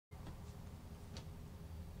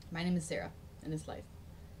My name is Sarah in this life.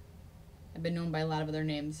 I've been known by a lot of other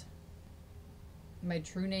names. My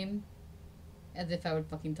true name, as if I would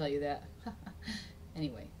fucking tell you that.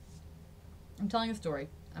 Anyway, I'm telling a story.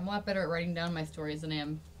 I'm a lot better at writing down my stories than I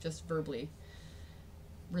am just verbally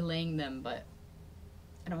relaying them, but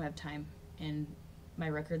I don't have time, and my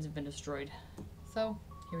records have been destroyed. So,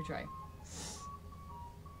 here we try.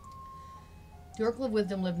 The Oracle of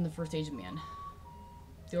Wisdom lived in the first age of man.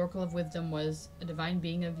 The Oracle of Wisdom was a divine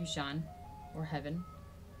being of Yushan, or heaven.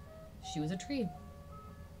 She was a tree.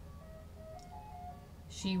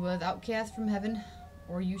 She was outcast from heaven,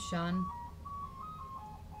 or Yushan.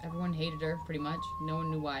 Everyone hated her, pretty much. No one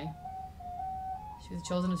knew why. She was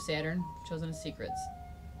chosen of Saturn, chosen of secrets.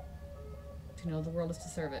 To know the world is to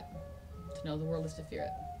serve it. To know the world is to fear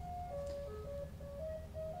it.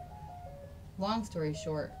 Long story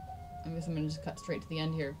short, I guess I'm going to just cut straight to the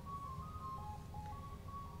end here.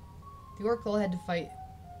 The Oracle had to fight.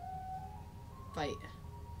 The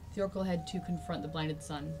Oracle had to confront the blinded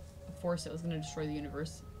sun, a force that was going to destroy the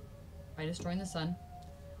universe by destroying the sun.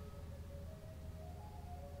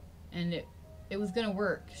 And it was going to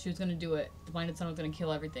work. She was going to do it. The blinded sun was going to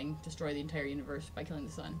kill everything, destroy the entire universe by killing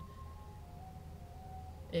the sun.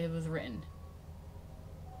 It was written.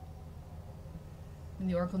 And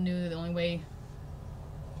the Oracle knew the only way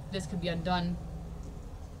this could be undone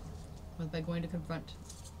was by going to confront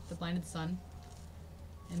the blinded sun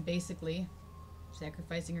and basically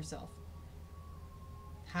sacrificing herself.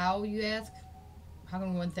 How, you ask? How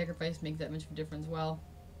can one sacrifice make that much of a difference? Well,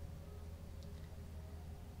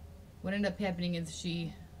 what ended up happening is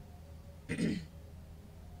she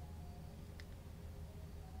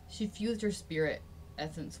fused her spirit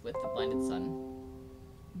essence with the blinded sun,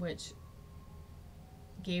 which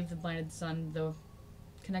gave the blinded sun the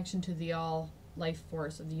connection to the all life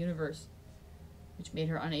force of the universe, which made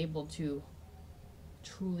her unable to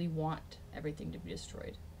truly want everything to be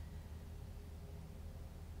destroyed.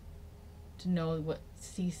 To know what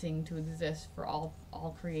ceasing to exist for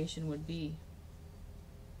all creation would be.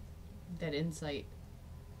 That insight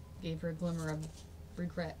gave her a glimmer of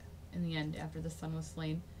regret in the end after the sun was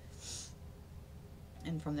slain.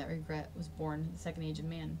 And from that regret was born the second age of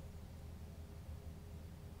man.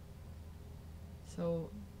 So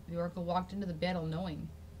the Oracle walked into the battle knowing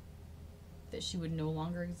that she would no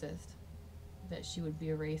longer exist, that she would be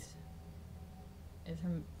erased as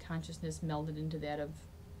her consciousness melded into that of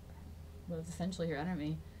what was essentially her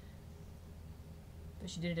enemy. But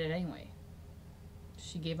she did it anyway.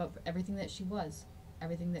 She gave up everything that she was,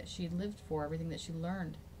 everything that she lived for, everything that she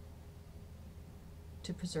learned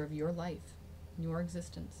to preserve your life, your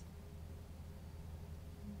existence.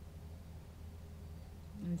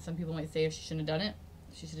 And some people might say she shouldn't have done it.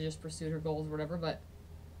 She should have just pursued her goals or whatever, but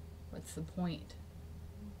what's the point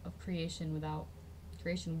of creation without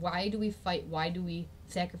creation? Why do we fight? Why do we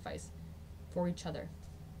sacrifice? For each other.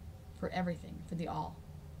 For everything. For the all.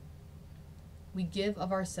 We give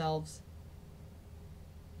of ourselves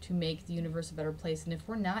to make the universe a better place. And if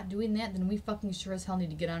we're not doing that, then we fucking sure as hell need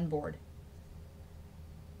to get on board.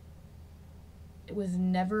 It was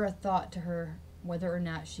never a thought to her whether or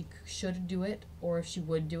not she should do it or if she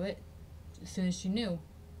would do it. As soon as she knew,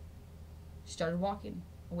 she started walking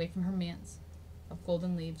away from her manse of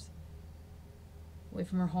golden leaves, away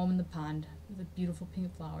from her home in the pond with the beautiful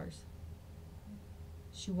pink flowers.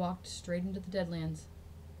 She walked straight into the Deadlands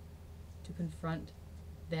to confront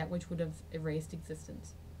that which would have erased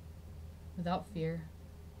existence, without fear,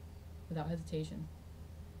 without hesitation.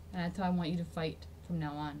 And that's how I want you to fight from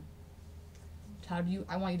now on.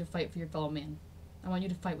 I want you to fight for your fellow man. I want you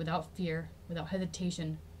to fight without fear, without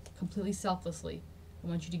hesitation, completely selflessly. I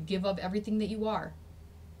want you to give up everything that you are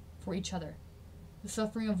for each other. The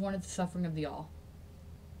suffering of one is the suffering of the all.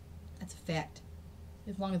 That's a fact.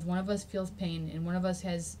 As long as one of us feels pain and one of us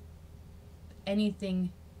has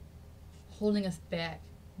anything holding us back,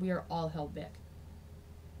 we are all held back.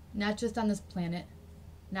 Not just on this planet,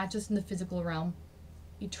 not just in the physical realm,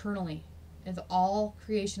 eternally. As all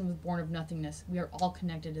creation was born of nothingness, we are all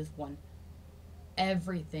connected as one.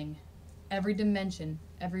 Everything, every dimension,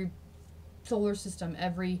 every solar system,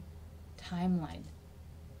 every timeline,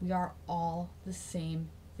 we are all the same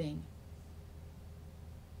thing.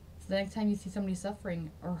 So the next time you see somebody suffering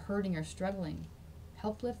or hurting or struggling,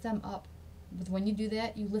 help lift them up. But when you do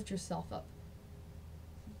that, you lift yourself up.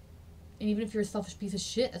 And even if you're a selfish piece of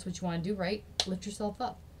shit, that's what you want to do, right? Lift yourself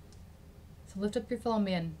up. So lift up your fellow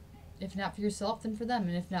man. If not for yourself, then for them.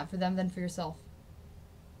 And if not for them, then for yourself.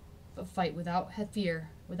 But fight without fear,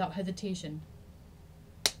 without hesitation.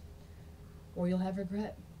 Or you'll have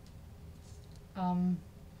regret.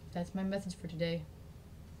 That's my message for today.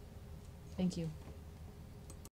 Thank you.